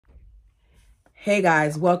Hey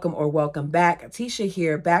guys, welcome or welcome back. Tisha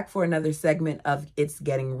here, back for another segment of It's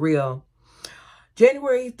Getting Real.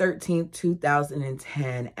 January 13th,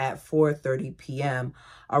 2010 at 4:30 p.m.,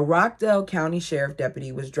 a Rockdale County Sheriff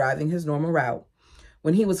deputy was driving his normal route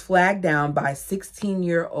when he was flagged down by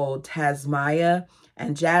 16-year-old Tasmaya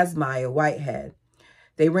and Jasmaya Whitehead.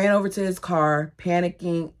 They ran over to his car,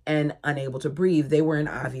 panicking and unable to breathe. They were in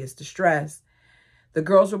obvious distress. The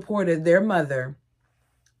girls reported their mother,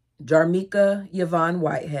 Jarmika Yvonne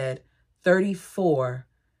Whitehead, 34,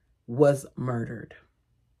 was murdered.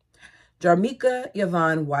 Jarmika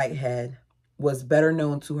Yvonne Whitehead, was better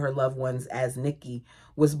known to her loved ones as Nikki,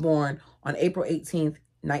 was born on April 18th,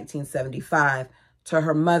 1975, to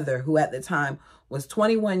her mother, who at the time was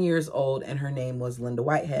 21 years old, and her name was Linda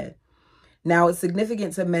Whitehead. Now, it's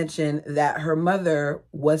significant to mention that her mother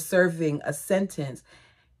was serving a sentence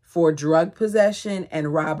for drug possession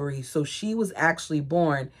and robbery, so she was actually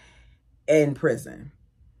born in prison.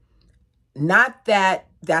 Not that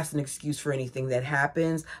that's an excuse for anything that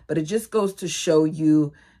happens, but it just goes to show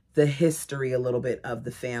you the history a little bit of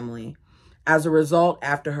the family. As a result,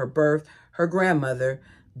 after her birth, her grandmother,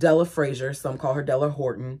 Della Frazier, some call her Della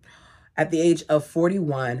Horton, at the age of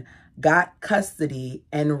 41, got custody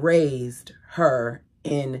and raised her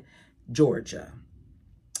in Georgia.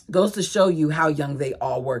 Goes to show you how young they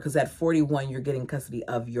all were, because at 41, you're getting custody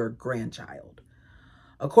of your grandchild.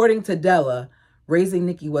 According to Della, raising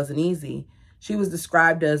Nikki wasn't easy. She was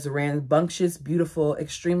described as rambunctious, beautiful,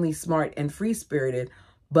 extremely smart, and free-spirited.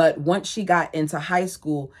 But once she got into high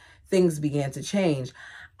school, things began to change.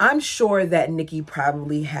 I'm sure that Nikki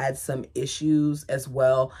probably had some issues as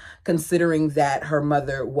well, considering that her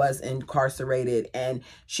mother was incarcerated and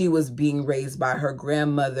she was being raised by her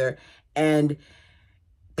grandmother. And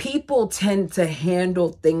people tend to handle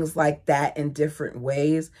things like that in different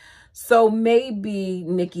ways. So maybe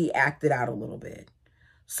Nikki acted out a little bit.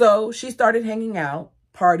 So she started hanging out,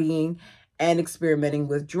 partying, and experimenting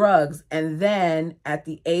with drugs. And then at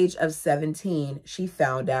the age of 17, she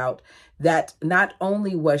found out that not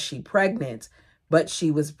only was she pregnant, but she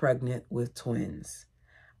was pregnant with twins.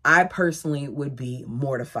 I personally would be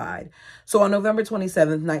mortified. So on November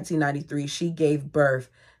 27th, 1993, she gave birth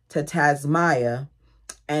to Tasmaya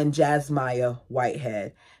and Jasmaya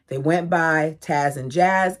Whitehead. They went by Taz and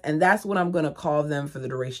Jazz, and that's what I'm going to call them for the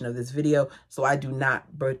duration of this video, so I do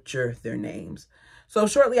not butcher their names. So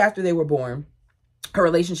shortly after they were born, her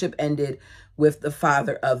relationship ended with the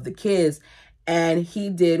father of the kids, and he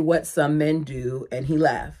did what some men do, and he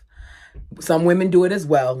left. Some women do it as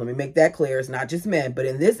well. Let me make that clear. It's not just men, but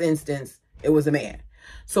in this instance, it was a man.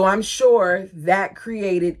 So I'm sure that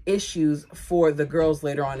created issues for the girls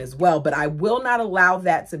later on as well, but I will not allow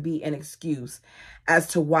that to be an excuse as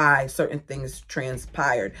to why certain things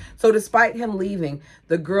transpired. So despite him leaving,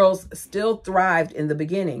 the girls still thrived in the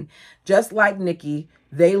beginning. Just like Nikki,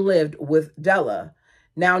 they lived with Della.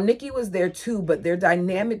 Now, Nikki was there too, but their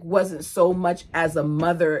dynamic wasn't so much as a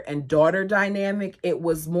mother and daughter dynamic. It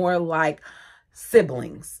was more like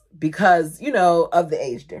siblings because, you know, of the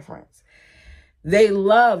age difference. They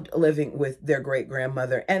loved living with their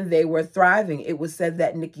great-grandmother, and they were thriving. It was said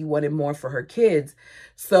that Nikki wanted more for her kids.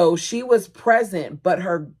 So she was present, but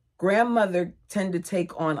her grandmother tended to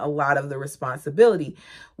take on a lot of the responsibility,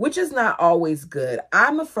 which is not always good.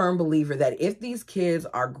 I'm a firm believer that if these kids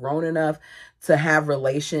are grown enough to have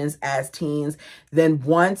relations as teens, then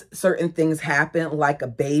once certain things happen, like a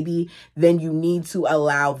baby, then you need to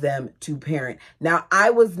allow them to parent. Now,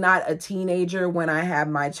 I was not a teenager when I had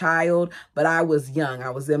my child, but I was young.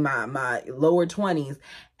 I was in my lower 20s.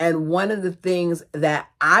 And one of the things that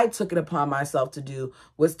I took it upon myself to do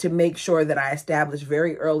was to make sure that I established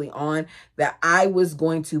very early on that I was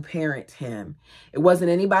going to parent him. It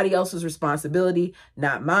wasn't anybody else's responsibility,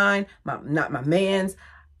 not mine, not my man's.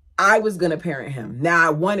 I was going to parent him.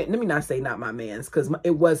 Now, let me not say not my man's, because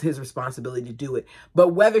it was his responsibility to do it. But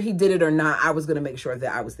whether he did it or not, I was going to make sure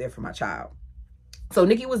that I was there for my child. So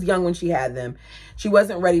Nikki was young when she had them. She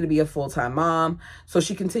wasn't ready to be a full-time mom. So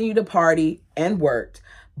she continued to party and worked,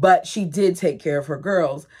 but she did take care of her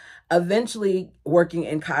girls. Eventually working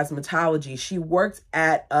in cosmetology, she worked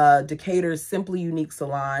at Decatur's Simply Unique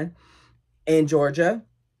salon in Georgia.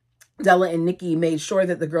 Della and Nikki made sure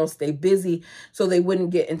that the girls stayed busy so they wouldn't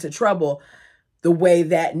get into trouble the way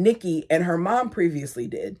that Nikki and her mom previously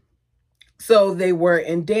did. So they were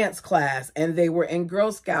in dance class, and they were in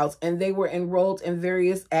Girl Scouts, and they were enrolled in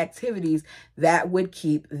various activities that would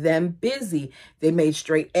keep them busy. They made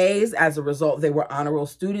straight A's. As a result, they were honor roll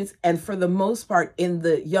students. And for the most part, in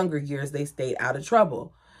the younger years, they stayed out of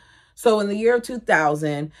trouble. So in the year of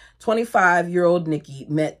 2000, 25-year-old Nikki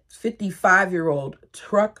met 55-year-old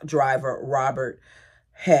truck driver Robert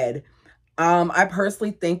Head. I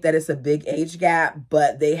personally think that it's a big age gap,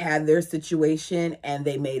 but they had their situation and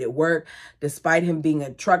they made it work. Despite him being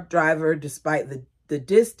a truck driver, despite the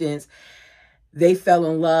distance, they fell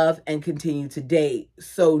in love and continued to date.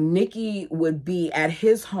 So Nikki would be at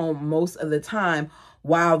his home most of the time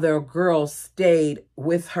while their girls stayed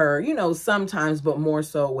with her, you know, sometimes, but more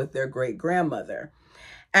so with their great grandmother.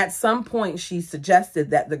 At some point, she suggested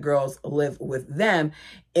that the girls live with them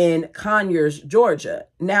in Conyers, Georgia.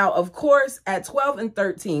 Now, of course, at 12 and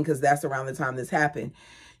 13, because that's around the time this happened,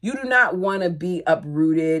 you do not want to be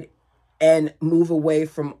uprooted and move away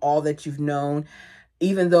from all that you've known.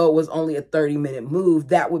 Even though it was only a 30-minute move,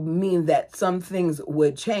 that would mean that some things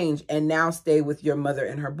would change and now stay with your mother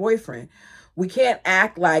and her boyfriend. We can't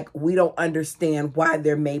act like we don't understand why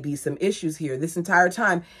there may be some issues here. This entire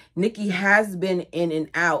time, Nikki has been in and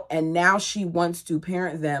out, and now she wants to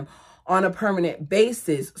parent them on a permanent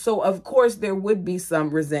basis. So, of course, there would be some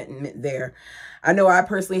resentment there. I know I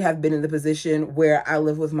personally have been in the position where I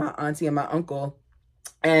live with my auntie and my uncle,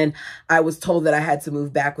 and I was told that I had to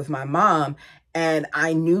move back with my mom. And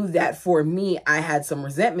I knew that for me, I had some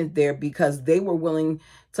resentment there because they were willing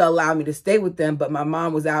to allow me to stay with them. But my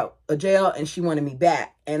mom was out of jail and she wanted me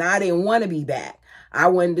back. And I didn't want to be back. I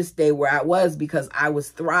wanted to stay where I was because I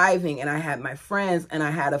was thriving and I had my friends and I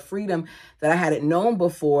had a freedom that I hadn't known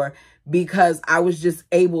before because I was just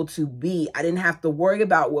able to be. I didn't have to worry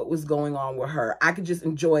about what was going on with her. I could just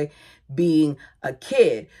enjoy being a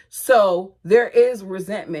kid. So there is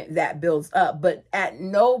resentment that builds up, but at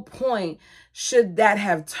no point should that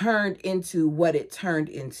have turned into what it turned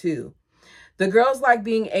into. The girls like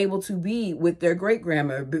being able to be with their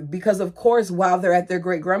great-grandmother because, of course, while they're at their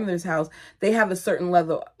great-grandmother's house, they have a certain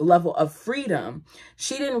level of freedom.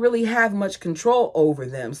 She didn't really have much control over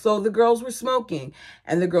them. So the girls were smoking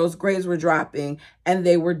and the girls' grades were dropping and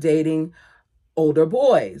they were dating older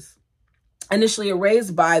boys. Initially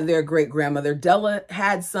raised by their great-grandmother, Della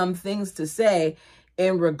had some things to say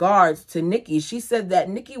in regards to Nikki. She said that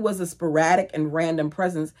Nikki was a sporadic and random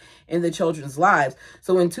presence in the children's lives.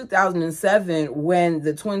 So in 2007, when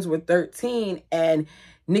the twins were 13 and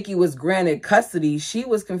Nikki was granted custody, she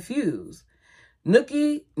was confused.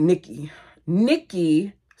 Nikki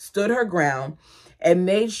stood her ground and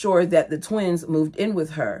made sure that the twins moved in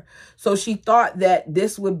with her. So she thought that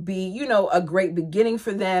this would be, you know, a great beginning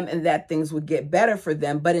for them and that things would get better for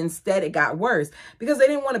them. But instead it got worse because they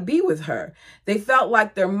didn't want to be with her. They felt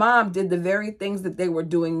like their mom did the very things that they were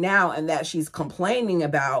doing now and that she's complaining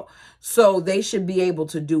about. So they should be able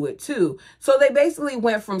to do it too. So they basically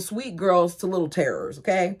went from sweet girls to little terrors,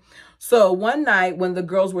 okay? So one night when the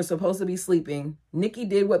girls were supposed to be sleeping, Nikki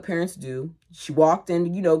did what parents do. She walked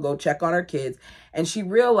in, you know, go check on her kids, and she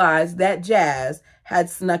realized that Jazz had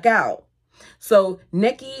snuck out. So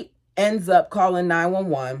Nikki ends up calling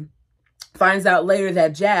 911, finds out later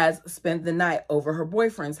that Jazz spent the night over her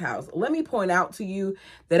boyfriend's house. Let me point out to you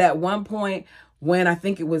that at one point when I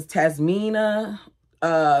think it was Taz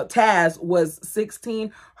was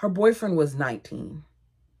 16, her boyfriend was 19.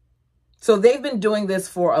 So they've been doing this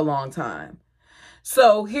for a long time.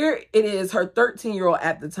 So here it is, her 13-year-old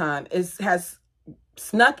at the time has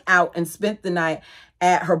snuck out and spent the night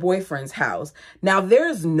at her boyfriend's house. Now,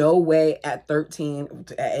 there's no way at 13,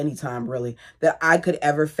 at any time really, that I could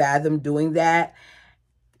ever fathom doing that.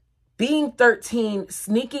 Being 13,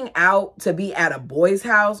 sneaking out to be at a boy's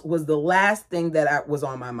house was the last thing that was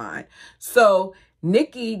on my mind. So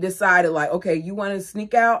Nikki decided like, okay, you want to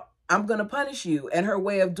sneak out? I'm going to punish you. And her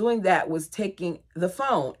way of doing that was taking the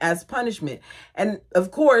phone as punishment. And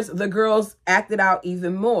of course, the girls acted out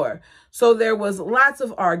even more. So there was lots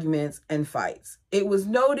of arguments and fights. It was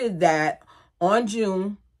noted that on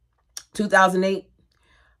June 2008,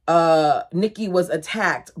 Nikki was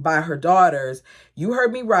attacked by her daughters. You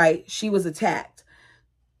heard me right. She was attacked.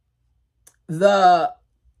 The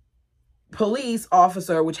police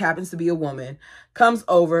officer, which happens to be a woman, comes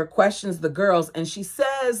over, questions the girls, and she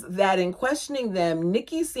says that in questioning them,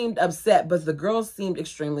 Nikki seemed upset, but the girls seemed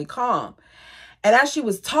extremely calm. And as she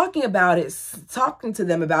was talking to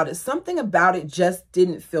them about it, something about it just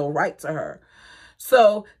didn't feel right to her.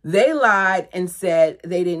 So they lied and said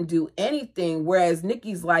they didn't do anything, whereas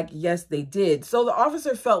Nikki's like, yes, they did. So the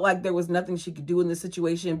officer felt like there was nothing she could do in this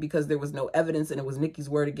situation because there was no evidence and it was Nikki's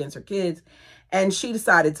word against her kids, and she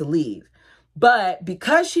decided to leave. But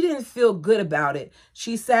because she didn't feel good about it,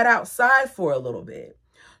 she sat outside for a little bit.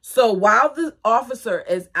 So while the officer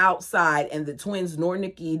is outside and the twins nor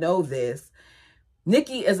Nikki know this,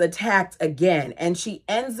 Nikki is attacked again, and she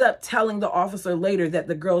ends up telling the officer later that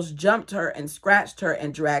the girls jumped her and scratched her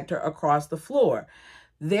and dragged her across the floor.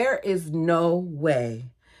 There is no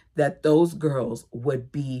way that those girls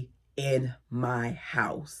would be in my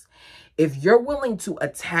house. If you're willing to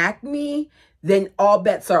attack me, then all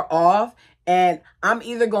bets are off, and I'm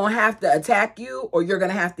either going to have to attack you or you're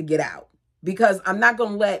going to have to get out, because I'm not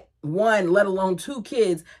going to let one, let alone two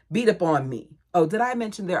kids beat up on me. Oh, did I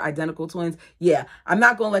mention they're identical twins? Yeah, I'm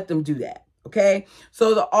not going to let them do that, okay?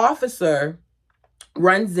 So the officer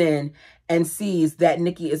runs in and sees that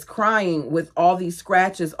Nikki is crying with all these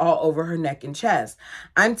scratches all over her neck and chest.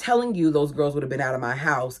 I'm telling you, those girls would have been out of my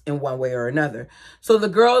house in one way or another. So the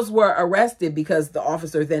girls were arrested because the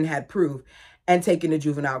officer then had proof and taken to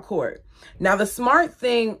juvenile court. Now, the smart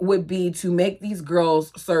thing would be to make these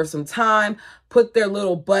girls serve some time, put their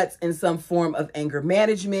little butts in some form of anger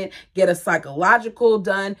management, get a psychological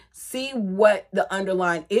done, see what the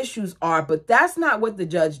underlying issues are. But that's not what the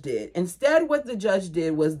judge did. Instead, what the judge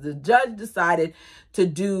did was the judge decided to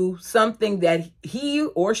do something that he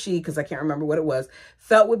or she, because I can't remember what it was,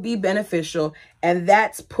 felt would be beneficial. And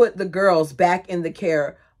that's put the girls back in the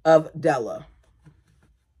care of Della.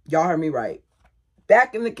 Y'all heard me right.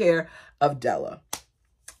 Back in the care of Della,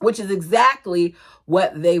 which is exactly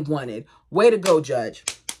what they wanted. Way to go, judge.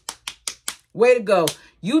 Way to go.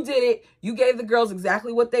 You did it. You gave the girls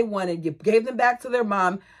exactly what they wanted. You gave them back to their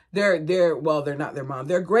mom. They're not their mom.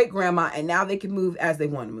 Their great grandma, and now they can move as they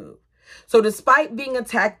want to move. So despite being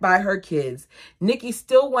attacked by her kids, Nikki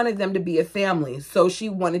still wanted them to be a family. So she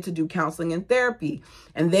wanted to do counseling and therapy,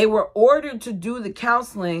 and they were ordered to do the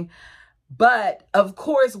counseling. But of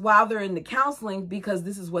course, while they're in the counseling, because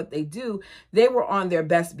this is what they do, they were on their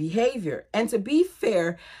best behavior. And to be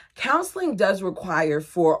fair, counseling does require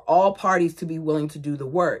for all parties to be willing to do the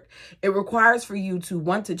work. It requires for you to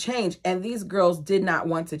want to change. And these girls did not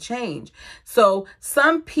want to change. So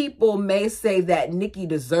some people may say that Nikki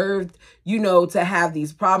deserved, to have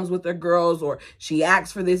these problems with her girls, or she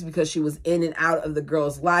asked for this because she was in and out of the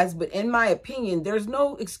girls' lives. But in my opinion, there's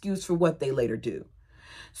no excuse for what they later do.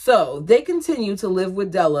 So they continue to live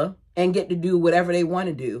with Della and get to do whatever they want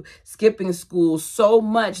to do, skipping school so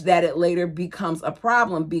much that it later becomes a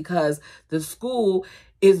problem because the school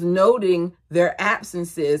is noting their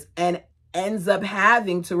absences and ends up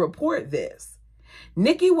having to report this.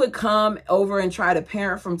 Nikki would come over and try to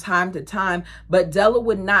parent from time to time, but Della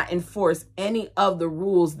would not enforce any of the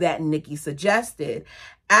rules that Nikki suggested.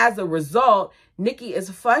 As a result, Nikki is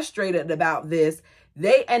frustrated about this.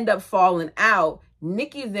 They end up falling out.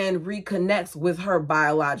 Nikki then reconnects with her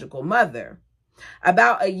biological mother.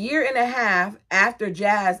 About a year and a half after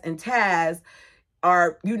Jazz and Taz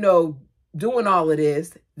are, doing all of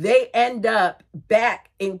this, they end up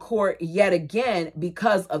back in court yet again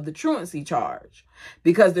because of the truancy charge.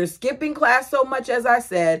 Because they're skipping class so much, as I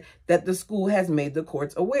said, that the school has made the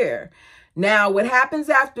courts aware. Now, what happens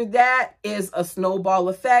after that is a snowball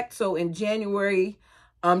effect. So in January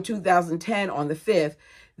 2010, on the 5th,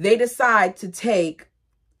 they decide to take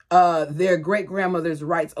their great-grandmother's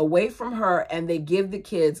rights away from her, and they give the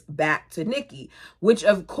kids back to Nikki, which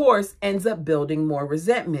of course ends up building more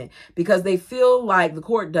resentment because they feel like, the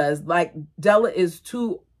court does, like Della is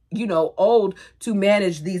too, old to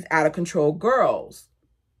manage these out-of-control girls.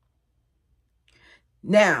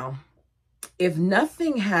 Now, if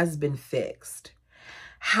nothing has been fixed,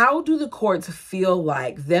 how do the courts feel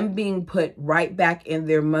like them being put right back in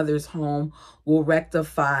their mother's home will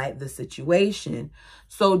rectify the situation?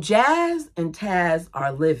 So Jazz and Taz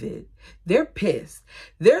are livid. They're pissed.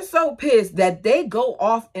 They're so pissed that they go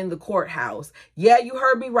off in the courthouse. Yeah, you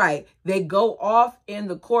heard me right. They go off in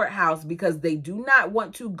the courthouse because they do not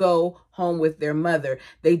want to go home with their mother.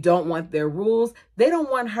 They don't want their rules. They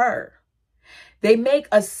don't want her. They make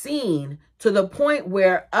a scene to the point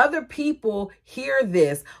where other people hear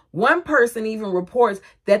this. One person even reports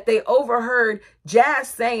that they overheard Jazz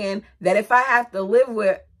saying that if I have to live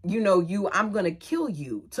with, you, I'm going to kill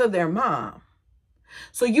you, to their mom.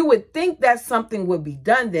 So you would think that something would be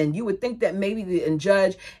done then. You would think that maybe the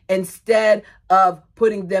judge, instead of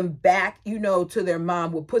putting them back, to their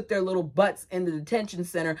mom, would put their little butts in the detention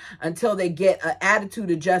center until they get an attitude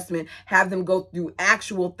adjustment, have them go through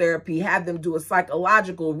actual therapy, have them do a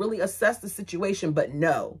psychological, really assess the situation. But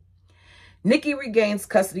no. Nikki regains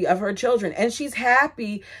custody of her children, and she's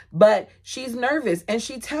happy, but she's nervous. And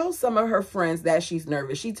she tells some of her friends that she's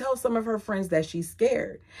nervous. She tells some of her friends that she's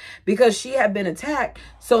scared because she had been attacked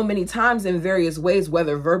so many times in various ways,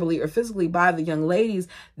 whether verbally or physically, by the young ladies,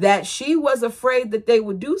 that she was afraid that they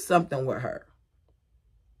would do something with her.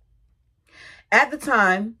 At the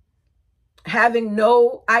time, Having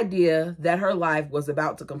no idea that her life was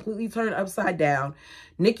about to completely turn upside down,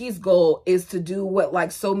 Nikki's goal is to do what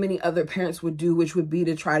like so many other parents would do, which would be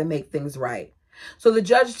to try to make things right. So the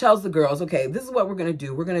judge tells the girls, okay, this is what we're going to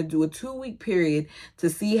do. We're going to do a 2-week period to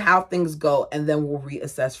see how things go, and then we'll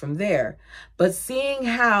reassess from there. But seeing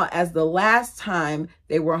how, as the last time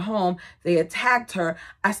they were home, they attacked her,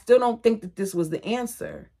 I still don't think that this was the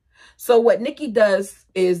answer. So what Nikki does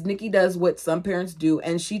is Nikki does what some parents do,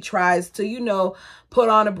 and she tries to, you know, put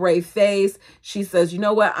on a brave face. She says, you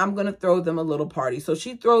know what, I'm going to throw them a little party. So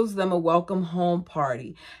she throws them a welcome home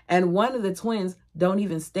party, and one of the twins don't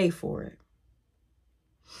even stay for it.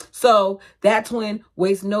 So that twin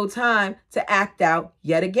wastes no time to act out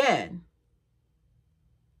yet again.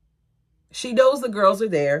 She knows the girls are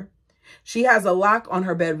there. She has a lock on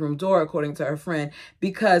her bedroom door, according to her friend,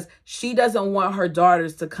 because she doesn't want her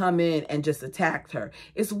daughters to come in and just attack her.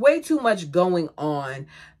 It's way too much going on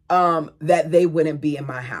that they wouldn't be in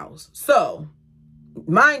my house. So,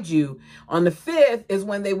 mind you, on the 5th is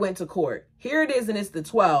when they went to court. Here it is, and it's the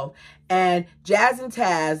 12th. And Jazz and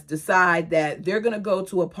Taz decide that they're going to go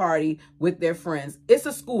to a party with their friends. It's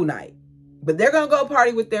a school night, but they're going to go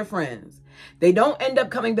party with their friends. They don't end up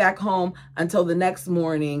coming back home until the next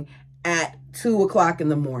morning at 2 o'clock in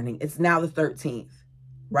the morning. It's now the 13th,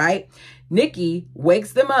 right? Nikki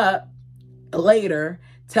wakes them up later,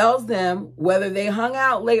 tells them whether they hung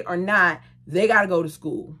out late or not, they got to go to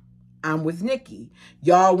school. I'm with Nikki.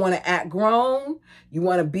 Y'all want to act grown? You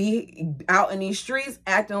want to be out in these streets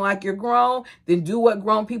acting like you're grown? Then do what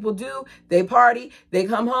grown people do. They party, they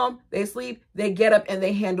come home, they sleep, they get up, and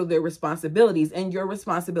they handle their responsibilities. And your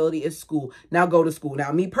responsibility is school. Now go to school.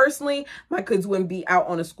 Now, me personally, my kids wouldn't be out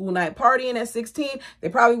on a school night partying at 16. They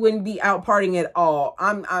probably wouldn't be out partying at all.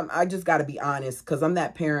 I just got to be honest, because I'm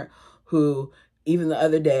that parent who, even the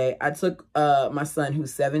other day, I took my son,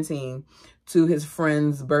 who's 17, to his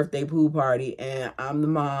friend's birthday pool party, and I'm the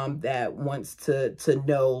mom that wants to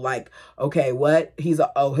know, like, okay, what? His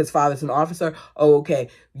father's an officer. Oh, okay.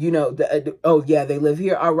 You know, oh yeah, they live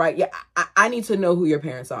here. All right. Yeah. I need to know who your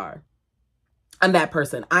parents are. I'm that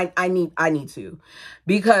person. I need to,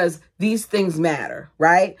 because these things matter,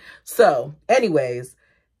 right? So anyways,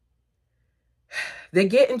 they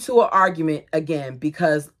get into an argument again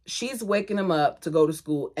because she's waking them up to go to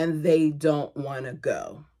school and they don't want to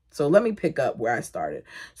go. So let me pick up where I started.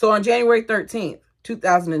 So on January 13th,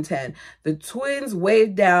 2010, the twins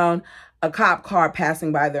waved down a cop car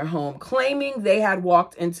passing by their home, claiming they had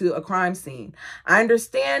walked into a crime scene. I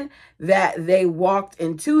understand that they walked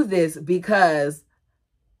into this because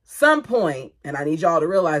some point, and I need y'all to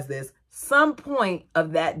realize this, some point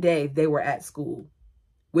of that day they were at school,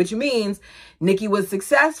 which means Nikki was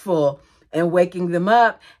successful in waking them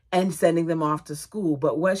up and sending them off to school.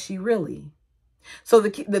 But was she really? So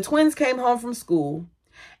the twins came home from school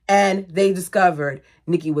and they discovered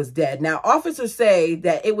Nikki was dead. Now, officers say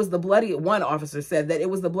that it was one officer said that it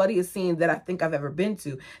was the bloodiest scene that I think I've ever been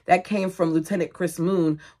to. That came from Lieutenant Chris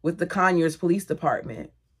Moon with the Conyers Police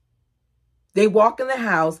Department. They walk in the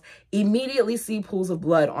house, immediately see pools of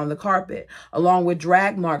blood on the carpet, along with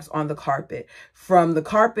drag marks on the carpet, from the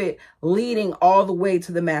carpet leading all the way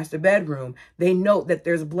to the master bedroom. They note that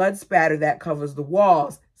there's blood spatter that covers the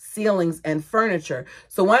walls, ceilings, and furniture.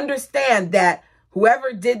 So understand that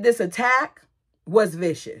whoever did this attack was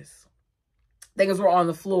vicious. Things were on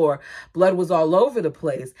the floor. Blood was all over the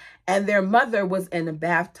place. And their mother was in a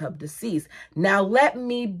bathtub, deceased. Now, let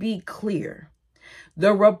me be clear.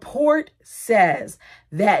 The report says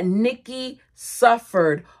that Nikki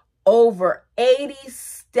suffered over 80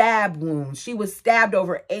 stab wounds. She was stabbed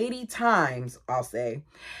over 80 times, I'll say.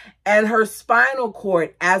 And her spinal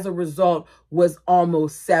cord, as a result, was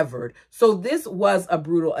almost severed. So this was a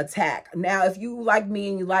brutal attack. Now, if you like me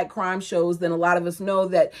and you like crime shows, then a lot of us know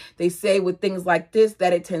that they say with things like this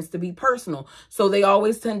that it tends to be personal. So they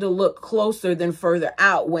always tend to look closer than further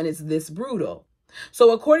out when it's this brutal.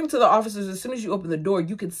 So according to the officers, as soon as you open the door,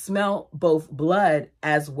 you could smell both blood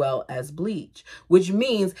as well as bleach, which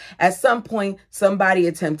means at some point somebody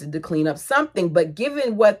attempted to clean up something. But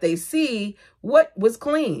given what they see, what was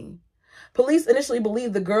clean? Police initially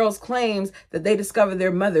believed the girls' claims that they discovered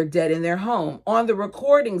their mother dead in their home. On the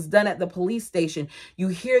recordings done at the police station, you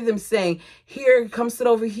hear them saying, "Here, come sit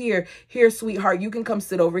over here. Here, sweetheart, you can come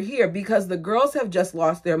sit over here," because the girls have just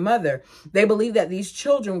lost their mother. They believe that these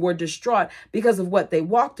children were distraught because of what they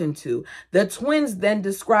walked into. The twins then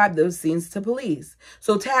described those scenes to police.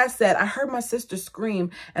 So Taz said, "I heard my sister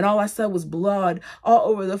scream and all I saw was blood all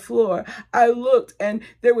over the floor. I looked and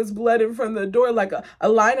there was blood in front of the door, like a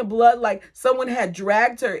line of blood, like someone had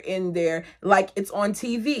dragged her in there, like it's on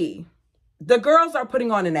TV." The girls are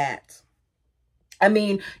putting on an act. I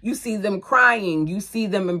mean, you see them crying, you see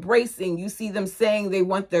them embracing, you see them saying they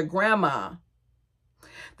want their grandma.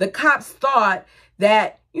 The cops thought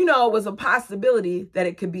that, you know, it was a possibility that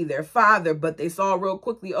it could be their father, but they saw real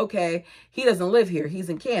quickly, okay, he doesn't live here. He's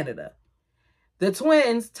in Canada. The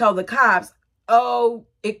twins tell the cops, oh,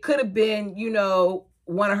 it could have been, you know,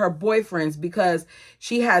 one of her boyfriends because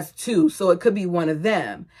she has two, so it could be one of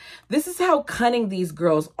them. This is how cunning these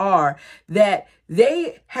girls are, that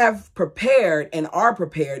they have prepared and are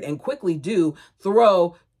prepared and quickly do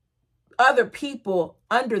throw other people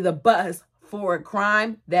under the bus for a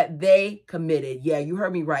crime that they committed. Yeah, you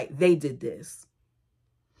heard me right. They did this.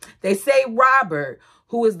 They say Robert,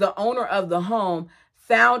 who is the owner of the home,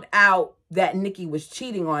 found out that Nikki was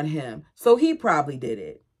cheating on him, so he probably did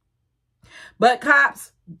it. But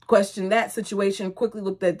cops questioned that situation, quickly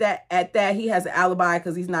looked at that. He has an alibi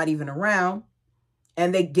because he's not even around,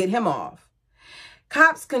 and they get him off.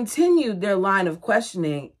 Cops continued their line of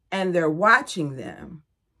questioning, and they're watching them.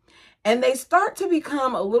 And they start to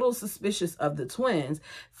become a little suspicious of the twins,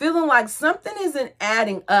 feeling like something isn't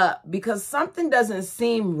adding up because something doesn't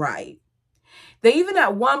seem right. They even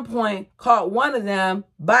at one point caught one of them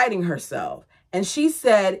biting herself. And she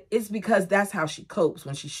said it's because that's how she copes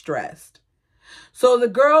when she's stressed. So the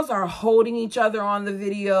girls are holding each other on the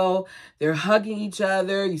video. They're hugging each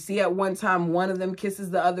other. You see at one time, one of them kisses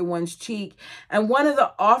the other one's cheek. And one of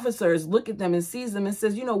the officers look at them and sees them and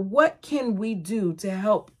says, you know, what can we do to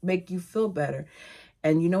help make you feel better?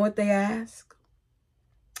 And you know what they ask?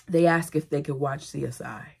 They ask if they could watch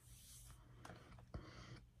CSI.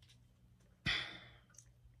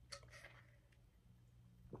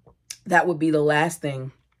 That would be the last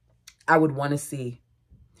thing I would want to see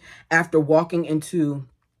after walking into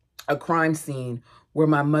a crime scene where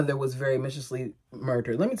my mother was very viciously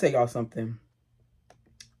murdered. Let me tell y'all something.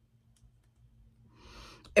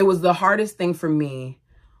 It was the hardest thing for me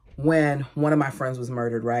when one of my friends was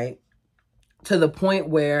murdered, right? To the point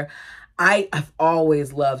where I've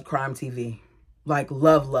always loved crime TV. Like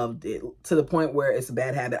loved it. To the point where it's a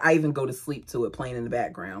bad habit. I even go to sleep to it playing in the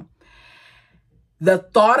background. The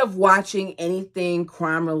thought of watching anything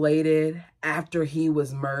crime related after he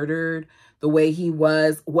was murdered, the way he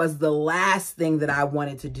was the last thing that I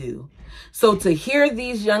wanted to do. So to hear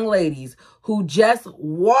these young ladies who just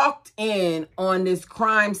walked in on this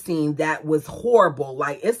crime scene that was horrible,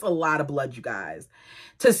 like it's a lot of blood, you guys,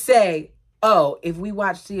 to say, oh, if we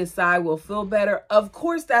watch CSI, we'll feel better. Of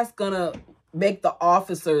course, that's going to make the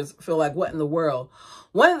officers feel like, what in the world?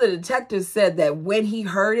 One of the detectives said that when he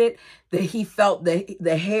heard it, that he felt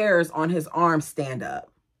the hairs on his arms stand up.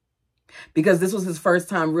 Because this was his first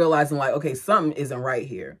time realizing, like, okay, something isn't right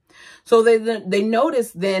here. So they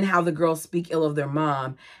notice then how the girls speak ill of their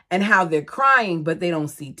mom and how they're crying, but they don't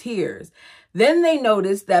see tears. Then they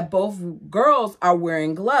notice that both girls are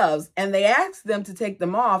wearing gloves, and they ask them to take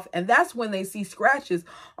them off. And that's when they see scratches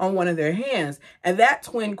on one of their hands. And that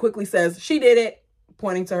twin quickly says, she did it,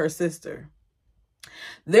 pointing to her sister.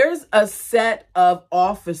 There's a set of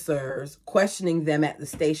officers questioning them at the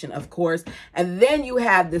station, of course. And then you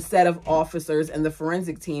have the set of officers and the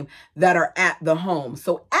forensic team that are at the home.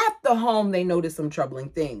 So at the home, they notice some troubling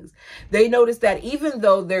things. They notice that even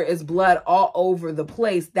though there is blood all over the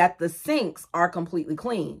place, that the sinks are completely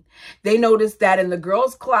clean. They notice that in the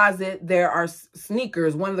girls' closet, there are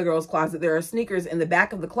sneakers. One of the girls' closet, there are sneakers in the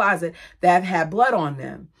back of the closet that have had blood on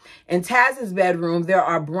them. In Taz's bedroom, there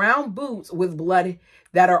are brown boots with blood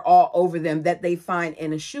that are all over them that they find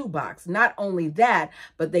in a shoebox. Not only that,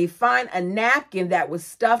 but they find a napkin that was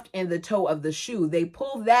stuffed in the toe of the shoe. They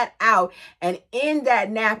pull that out, and in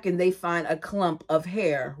that napkin, they find a clump of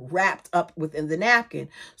hair wrapped up within the napkin.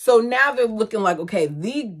 So now they're looking like, okay,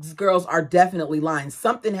 these girls are definitely lying.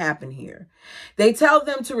 Something happened here. They tell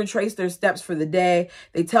them to retrace their steps for the day.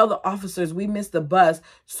 They tell the officers, we missed the bus,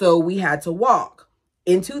 so we had to walk.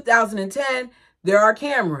 In 2010, there are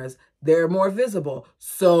cameras. They're more visible.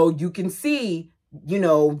 So you can see, you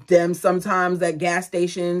know, them sometimes at gas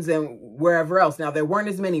stations and wherever else. Now, there weren't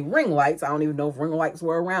as many ring lights. I don't even know if ring lights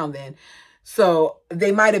were around then. So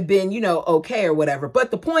they might have been, you know, okay or whatever. But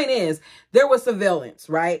the point is, there was surveillance,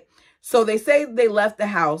 right? So they say they left the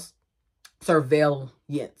house,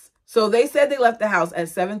 surveillance. So they said they left the house at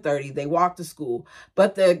 7:30. They walked to school.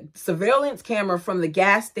 But the surveillance camera from the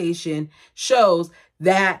gas station shows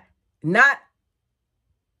that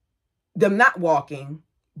them not walking,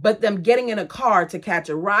 but them getting in a car to catch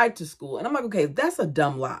a ride to school. And I'm like, okay, that's a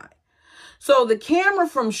dumb lie. So the camera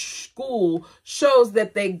from school shows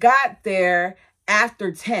that they got there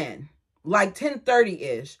after 10, like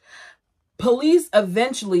 10:30-ish. Police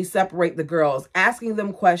eventually separate the girls, asking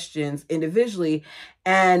them questions individually,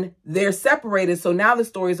 and they're separated. So now the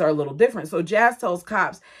stories are a little different. So Jazz tells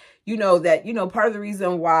cops, that, part of the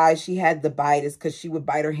reason why she had the bite is because she would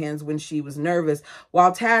bite her hands when she was nervous.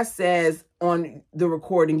 While Taz says on the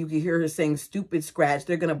recording, you can hear her saying stupid scratch.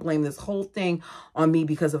 They're going to blame this whole thing on me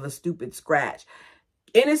because of a stupid scratch.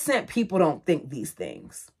 Innocent people don't think these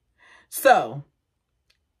things. So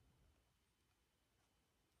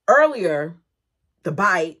earlier, the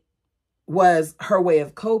bite was her way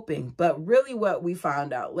of coping, but really what we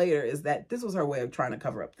found out later is that this was her way of trying to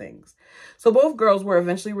cover up things. So both girls were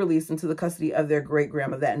eventually released into the custody of their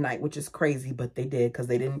great-grandma that night, which is crazy, but they did, because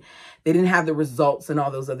they didn't have the results and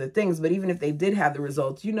all those other things. But even if they did have the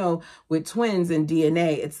results, with twins and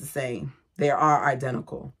DNA, it's the same. They are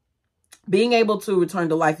identical. Being able to return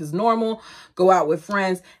to life is normal, go out with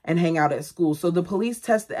friends, and hang out at school. So the police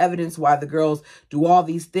test the evidence why the girls do all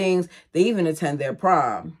these things. They even attend their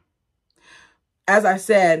prom. As I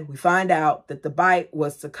said, we find out that the bite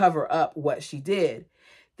was to cover up what she did.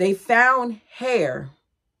 They found hair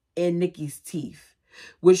in Nikki's teeth,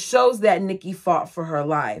 which shows that Nikki fought for her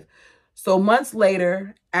life. So months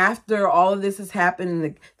later, after all of this has happened and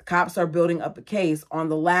the cops are building up a case, on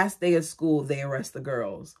the last day of school, they arrest the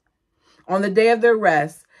girls. On the day of their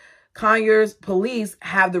arrest, Conyers police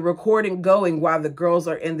have the recording going while the girls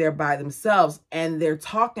are in there by themselves, and they're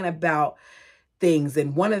talking about things.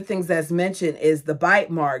 And one of the things that's mentioned is the bite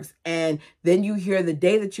marks. And then you hear the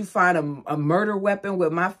day that you find a murder weapon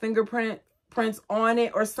with my fingerprints on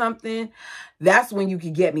it or something, that's when you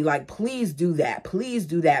could get me. Like, please do that. Please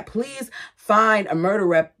do that. Please find a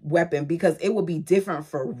murder weapon, because it will be different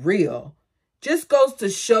for real. Just goes to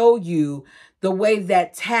show you the way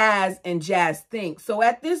that Taz and Jazz think. So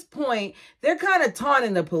at this point, they're kind of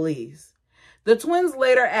taunting the police. The twins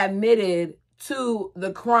later admitted to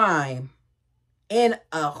the crime in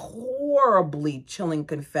a horribly chilling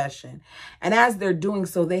confession. And as they're doing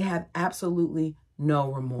so, they have absolutely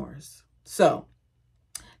no remorse. So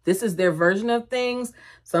this is their version of things.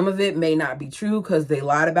 Some of it may not be true because they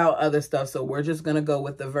lied about other stuff. So we're just going to go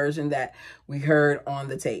with the version that we heard on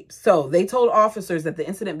the tape. So they told officers that the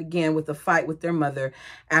incident began with a fight with their mother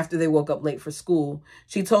after they woke up late for school.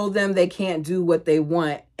 She told them they can't do what they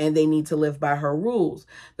want and they need to live by her rules.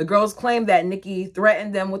 The girls claimed that Nikki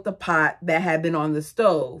threatened them with the pot that had been on the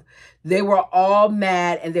stove. They were all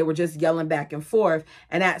mad and they were just yelling back and forth.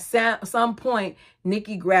 And at some point,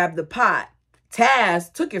 Nikki grabbed the pot.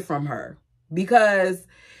 Taz took it from her because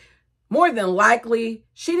more than likely,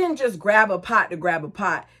 she didn't just grab a pot to grab a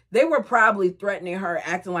pot. They were probably threatening her,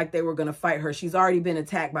 acting like they were going to fight her. She's already been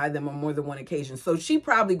attacked by them on more than one occasion. So she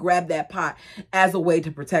probably grabbed that pot as a way to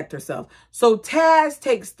protect herself. So Taz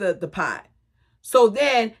takes the pot. So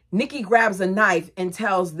then Nikki grabs a knife and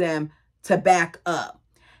tells them to back up.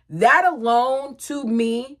 That alone, to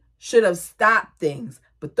me, should have stopped things.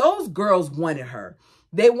 But those girls wanted her.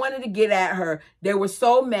 They wanted to get at her. They were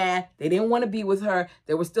so mad. They didn't want to be with her.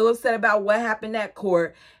 They were still upset about what happened at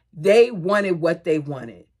court. They wanted what they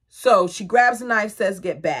wanted. So she grabs a knife, says,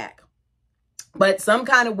 get back. But some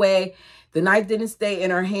kind of way, the knife didn't stay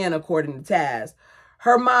in her hand, according to Taz.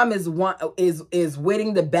 Her mom is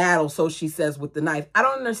winning the battle, so she says, with the knife. I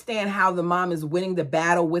don't understand how the mom is winning the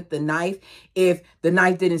battle with the knife if the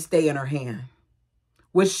knife didn't stay in her hand.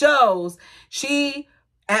 Which shows she,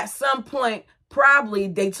 at some point, probably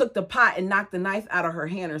they took the pot and knocked the knife out of her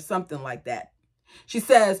hand or something like that. She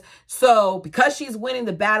says, so because she's winning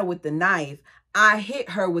the battle with the knife, I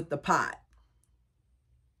hit her with the pot.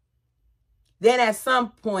 Then at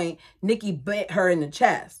some point, Nikki bit her in the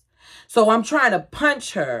chest. So I'm trying to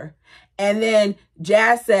punch her. And then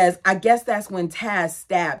Jazz says, I guess that's when Taz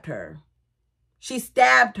stabbed her. She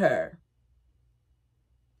stabbed her.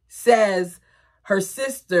 Says her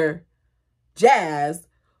sister, Jazz,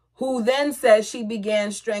 who then says she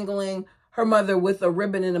began strangling her mother with a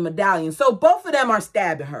ribbon and a medallion. So both of them are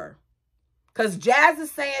stabbing her. Because Jazz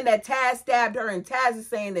is saying that Taz stabbed her and Taz is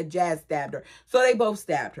saying that Jazz stabbed her. So they both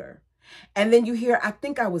stabbed her. And then you hear, I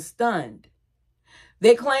think I was stunned.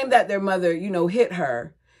 They claim that their mother, hit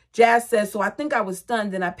her. Jazz says, so I think I was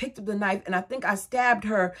stunned. Then I picked up the knife and I think I stabbed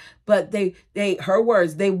her. But her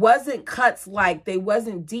words, they wasn't cuts they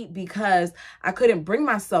wasn't deep because I couldn't bring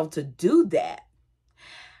myself to do that.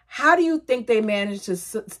 How do you think they managed to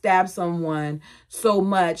stab someone so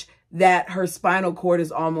much that her spinal cord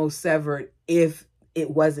is almost severed if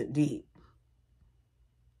it wasn't deep?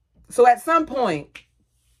 So at some point,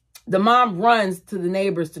 the mom runs to the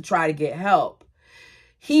neighbors to try to get help.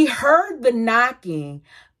 He heard the knocking,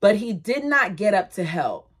 but he did not get up to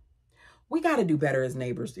help. We got to do better as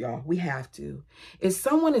neighbors, y'all. We have to. If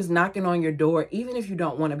someone is knocking on your door, even if you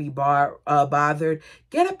don't want to be bothered,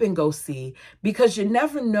 get up and go see, because you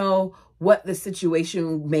never know what the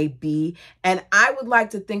situation may be. And I would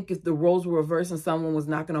like to think if the roles were reversed and someone was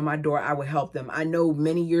knocking on my door, I would help them. I know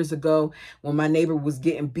many years ago when my neighbor was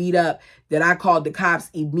getting beat up that I called the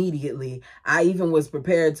cops immediately. I even was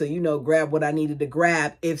prepared to, grab what I needed to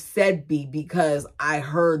grab if said be, because I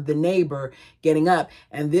heard the neighbor getting up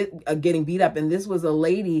and getting beat up. And this was a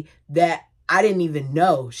lady that I didn't even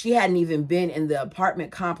know. She hadn't even been in the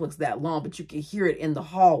apartment complex that long, but you could hear it in the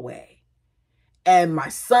hallway. And my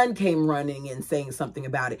son came running and saying something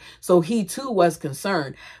about it. So he too was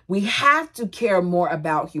concerned. We have to care more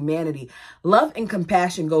about humanity. Love and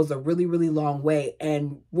compassion goes a really, really long way.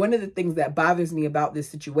 And one of the things that bothers me about this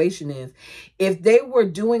situation is if they were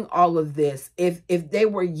doing all of this, if they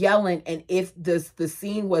were yelling, and if the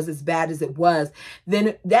scene was as bad as it was,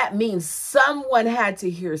 then that means someone had to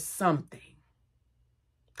hear something.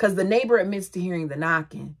 Because the neighbor admits to hearing the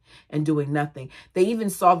knocking and doing nothing. They even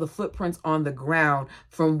saw the footprints on the ground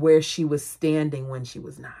from where she was standing when she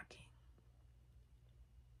was knocking.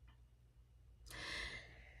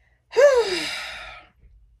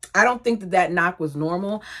 I don't think that knock was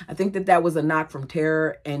normal. I think that was a knock from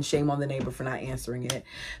terror, and shame on the neighbor for not answering it.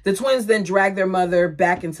 The twins then dragged their mother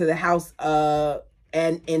back into the house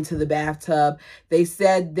and into the bathtub. They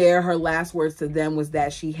said her last words to them was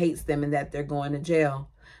that she hates them and that they're going to jail.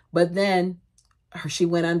 But then she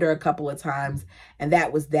went under a couple of times, and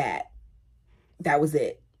that was that. That was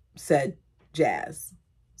it, said Jazz.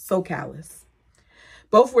 So callous.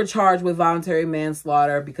 Both were charged with voluntary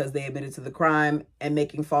manslaughter because they admitted to the crime and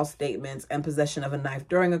making false statements and possession of a knife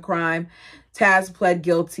during a crime. Taz pled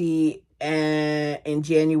guilty in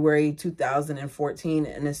January 2014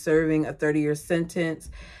 and is serving a 30-year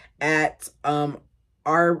sentence at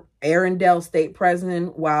Arundel State Prison,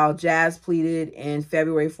 while Jazz pleaded in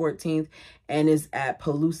February 14th and is at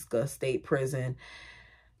Palousca State Prison.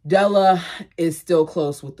 Della is still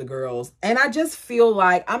close with the girls. And I just feel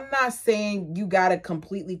like, I'm not saying you got to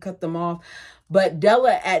completely cut them off, but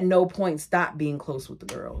Della at no point stopped being close with the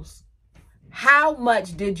girls. How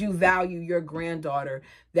much did you value your granddaughter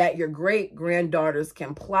that your great-granddaughters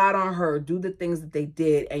can plot on her, do the things that they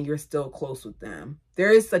did, and you're still close with them?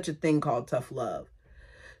 There is such a thing called tough love.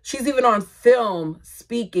 She's even on film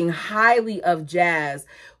speaking highly of Jazz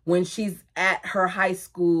when she's at her high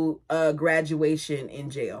school graduation in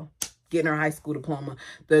jail, getting her high school diploma.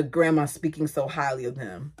 The grandma speaking so highly of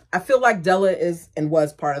them. I feel like Della is and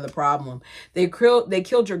was part of the problem. They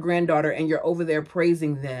killed your granddaughter, and you're over there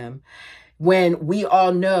praising them when we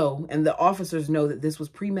all know, and the officers know, that this was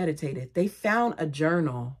premeditated. They found a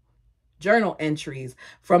journal entries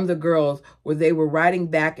from the girls where they were writing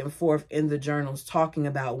back and forth in the journals talking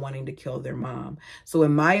about wanting to kill their mom. So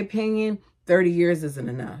in my opinion, 30 years isn't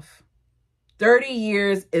enough. 30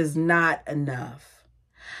 years is not enough.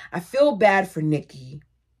 I feel bad for Nikki.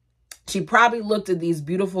 She probably looked at these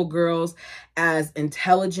beautiful girls as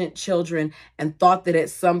intelligent children and thought that at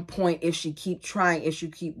some point, if she keep trying, if she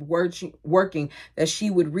keep working, that she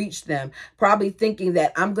would reach them. Probably thinking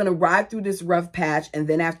that I'm going to ride through this rough patch, and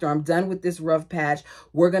then after I'm done with this rough patch,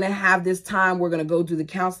 we're going to have this time. We're going to go do the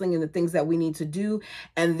counseling and the things that we need to do.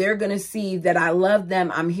 And they're going to see that I love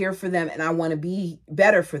them, I'm here for them, and I want to be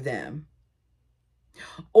better for them.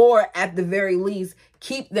 Or at the very least,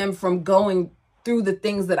 keep them from going through the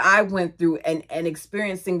things that I went through and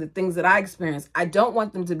experiencing the things that I experienced. I don't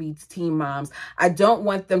want them to be teen moms. I don't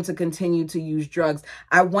want them to continue to use drugs.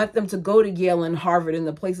 I want them to go to Yale and Harvard and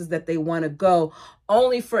the places that they want to go,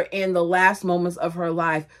 only for in the last moments of her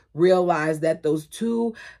life, realize that those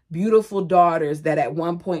two beautiful daughters that at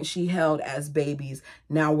one point she held as babies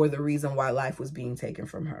now were the reason why life was being taken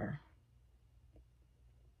from her.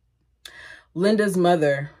 Linda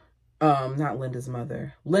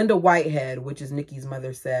Whitehead, which is Nikki's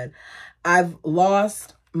mother, said, "I've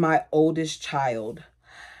lost my oldest child.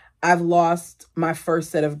 I've lost my first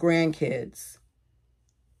set of grandkids.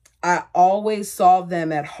 I always saw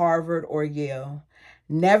them at Harvard or Yale.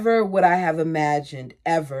 Never would I have imagined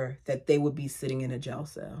ever that they would be sitting in a jail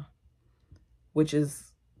cell," which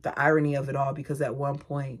is the irony of it all, because at one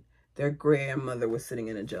point their grandmother was sitting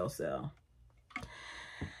in a jail cell.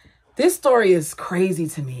 This story is crazy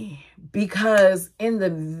to me because in the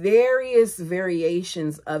various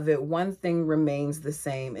variations of it, one thing remains the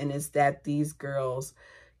same, and it's that these girls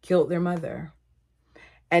killed their mother.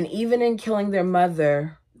 And even in killing their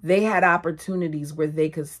mother, they had opportunities where they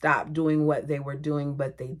could stop doing what they were doing,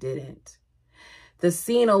 but they didn't. The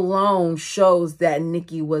scene alone shows that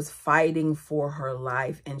Nikki was fighting for her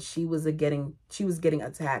life, and she was getting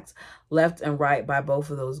attacked left and right by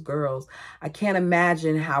both of those girls. I can't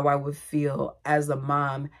imagine how I would feel as a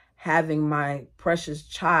mom having my precious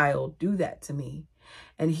child do that to me.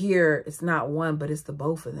 And here it's not one, but it's the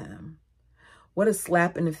both of them. What a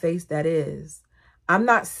slap in the face that is. I'm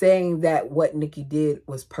not saying that what Nikki did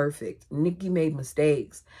was perfect. Nikki made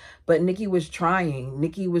mistakes, but Nikki was trying.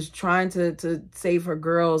 Nikki was trying to save her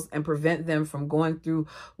girls and prevent them from going through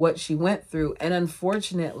what she went through. And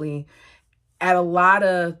unfortunately, at a lot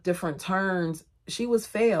of different turns, she was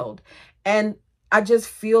failed. And I just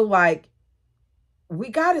feel like we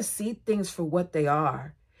got to see things for what they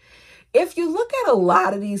are. If you look at a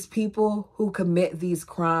lot of these people who commit these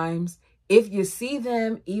crimes, if you see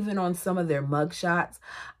them even on some of their mugshots,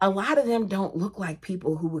 a lot of them don't look like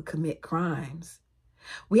people who would commit crimes.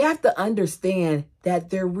 We have to understand that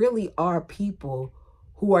there really are people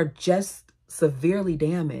who are just severely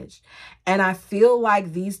damaged. And I feel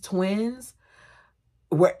like these twins,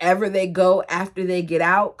 wherever they go after they get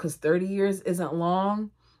out, because 30 years isn't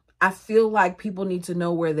long, I feel like people need to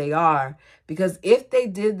know where they are, because if they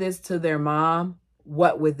did this to their mom,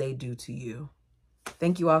 what would they do to you?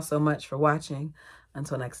 Thank you all so much for watching.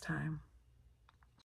 Until next time.